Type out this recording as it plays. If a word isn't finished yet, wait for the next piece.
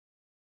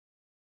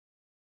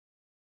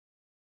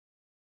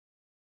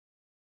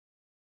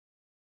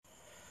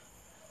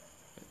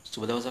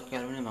සුබ දවසක්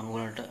යාළුවනේ මම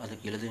ඔයාලට අද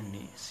කියලා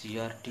දෙන්නේ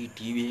CRT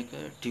TV එක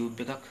ටියුබ්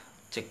එකක්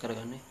චෙක්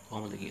කරගන්නේ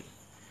කොහොමද කියලා.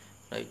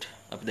 රයිට්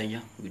අපි දැන්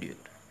යමු වීඩියෝ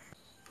එකට.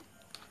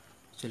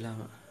 ඉස්සෙල්ලාම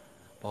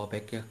පවර්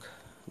පැක් එකක්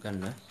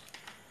ගන්න.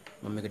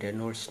 මම මේක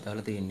 10 volts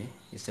දාලා තියෙන්නේ.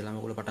 ඉස්සෙල්ලාම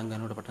ඔයගොල්ලෝ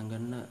පටන්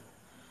ගන්න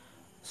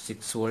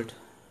 6 volt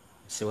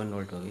 7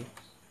 volt වගේ.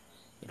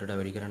 ඊට වඩා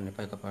වැඩි කරන්න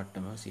එපා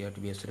එකපාරටම CRT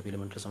බේස් වල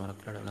පිලමන්ට් සමහරක්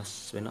වෙලාවට වෙනස්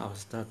වෙන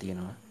අවස්ථා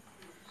තියෙනවා.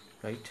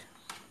 රයිට්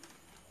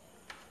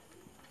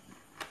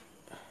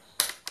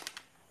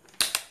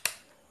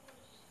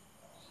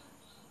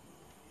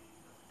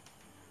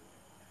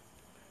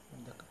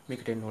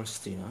මේක 10 volts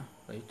තියෙනවා.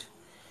 රයිට්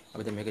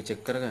අපි දැන් මේක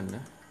චෙක් කරගන්න.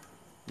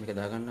 මේක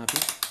දාගන්න අපි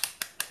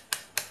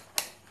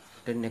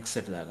 10x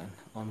එකට දාගන්න.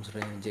 ohms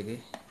range එකේ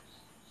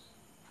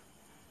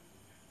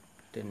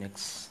 10x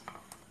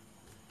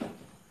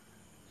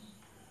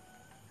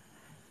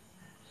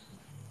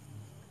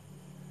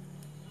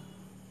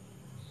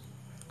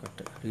කට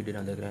රීඩ් එක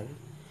නේද කරන්නේ.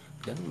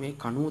 දැන් මේ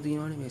කණුව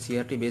තියෙනවානේ මේ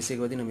CRT බේස්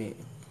එකේ වදින මේ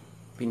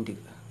පින් ටික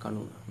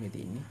කණුව මේ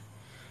තියෙන්නේ.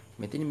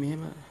 මෙතන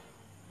මෙහෙම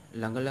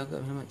ළඟ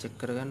මෙහෙම චෙක්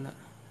කරගන්න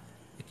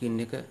එකින්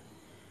එක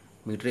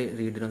මීටරේ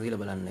රීඩ් වෙනවද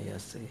කියලා බලන්න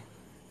ඊයස්සේ.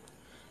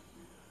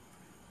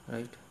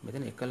 රයිට්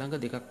මෙතන එක ළඟ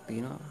දෙකක්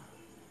තියෙනවා.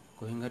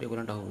 කොහෙන් හරි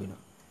ඔයගලන්ට අහු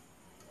වෙනවා.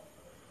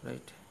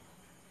 රයිට්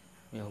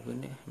මේ අහු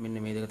වෙන්නේ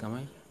මෙන්න මේ දෙක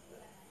තමයි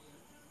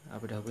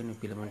අපිට අහු වෙන්නේ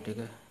ෆිලමන්ට් එක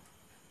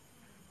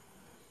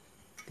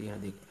තියෙන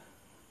දෙක.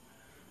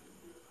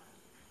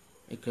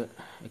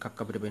 එකක්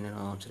අපිට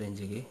පේනවා ohms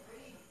range එකේ.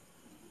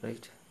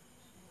 රයිට්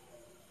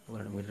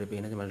ඔයාලට මීටරේ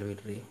පේනද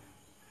මල්ටිමීටරේ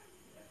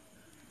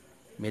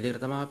මේ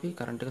දෙකට තමයි අපි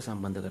කරන්ට් එක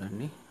සම්බන්ධ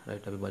කරන්නේ.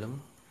 රයිට් අපි බලමු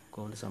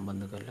කොහොමද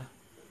සම්බන්ධ කරලා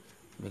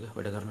මේක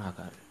වැඩ කරන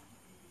ආකාරය.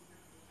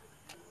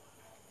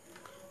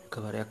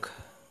 එකවරයක්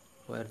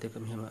වයර් දෙක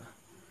මෙහෙම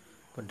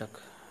පොඩ්ඩක්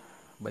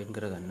බයින්ඩ්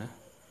කරගන්න.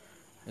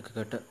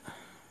 එකකට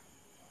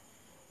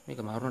මේක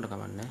මාරුනට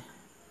කමන්නේ.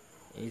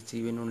 AC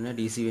වෙන්න ඕනේ නැහැ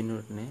DC වෙන්න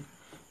ඕනේ නැහැ.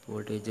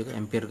 වෝල්ටේජ් එක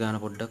ඇම්පියර් ගාන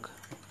පොඩ්ඩක්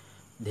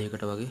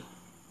දෙකකට වගේ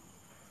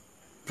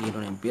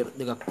තියෙනවා ඇම්පියර්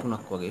දෙකක්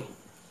තුනක් වගේ.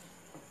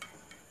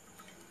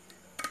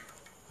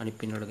 අනිත්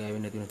පින් වල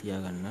ගෑවෙන්නේ නැතිව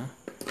තියාගන්න.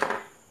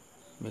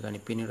 මේක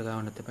අනිත් පින් වලට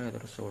ගාවන්නත් එපා.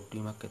 ඒතර ෂෝට්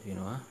වීමක් ඇති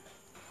වෙනවා.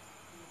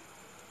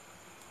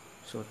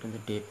 ෂෝට් වෙන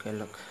ටේප්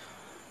කැල්ලක්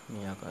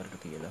මේ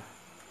ආකාරයට තියලා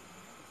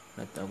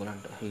නැත්නම්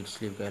ඔයගලන්ට හීට්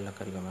ස්ලීව් කැල්ලක්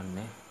හරි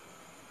ගමන්නේ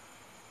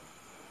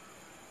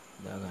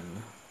දාගන්න.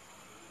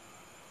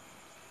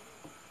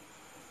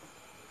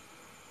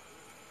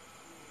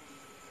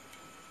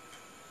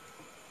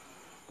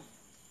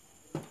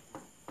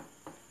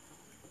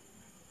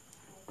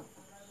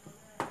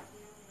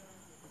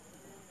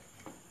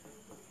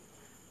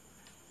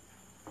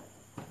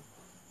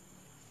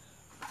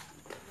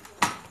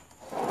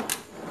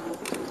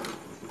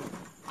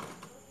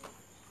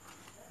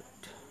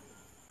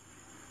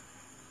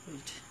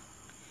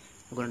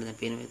 ඔයගලන්ට දැන්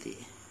පේනවා ඇති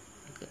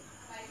එක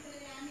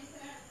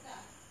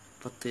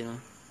පත් වෙනවා.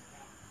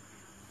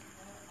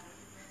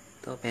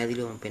 තව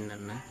පැහැදිලිවම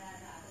පෙන්වන්න.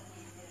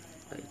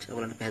 රයිට්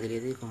ඔයගලන්ට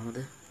පැහැදිලිද කොහොමද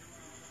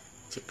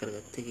චෙක්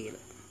කරගත්තේ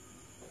කියලා.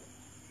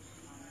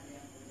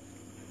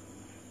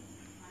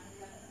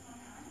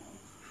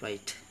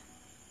 රයිට්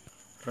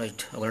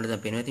ඔයගලන්ට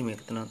දැන් පේනවා ඇති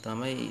මේක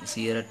තමයි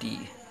CRT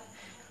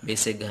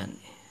බේස් එක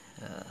ගහන්නේ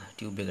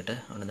ටියුබ් එකට.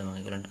 ඔන්න දැන් මම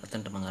ඔයගලන්ට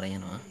අතන්ට මම අරන්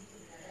යනවා.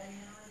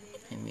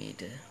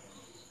 මේට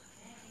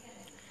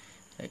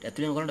රයිට්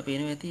ඇතුලෙන් ඔයගලන්ට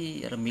පේනවා ඇති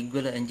අර මිග්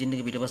වල එන්ජින්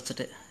එක පිටපස්සට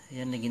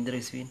යන්නේ ගින්දර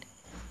විසවෙන්නේ.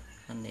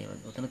 අන්න ඒ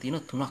වගේ. ඔතන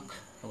තියෙනවා තුනක්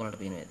ඔයගලන්ට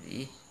පේනවා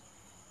ඇති.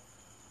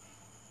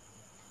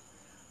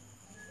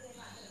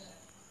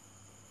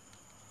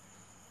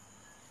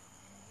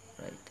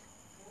 රයිට්.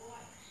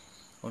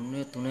 ඔන්න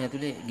ඔය තුන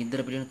ඇතුලේ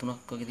ගින්දර පිළින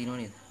තුනක් වගේ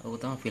තියෙනවා නේද? ඔක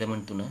තමයි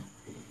ෆිලමන්ට් තුන.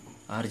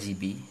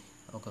 RGB.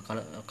 ඔක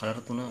කලර්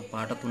තුන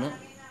පාට තුන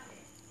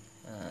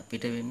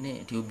පිට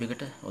වෙන්නේ ටියුබ්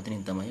එකට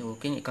ඔතනින් තමයි.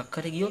 ඕකෙන් එකක්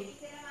හරි ගියොත්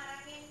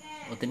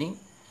ඔතනින්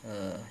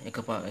එක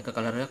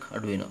කලර් එකක්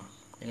අඩු වෙනවා.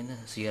 ඒ කියන්නේ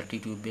CRT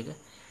ටියුබ් එක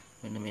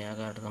මෙන්න මේ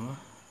ආකාරයට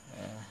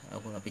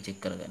තමයි අපි චෙක්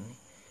කරගන්නේ.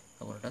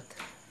 ඔයගොල්ලන්ටත්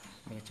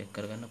මේක චෙක්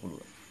කරගන්න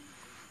පුළුවන්.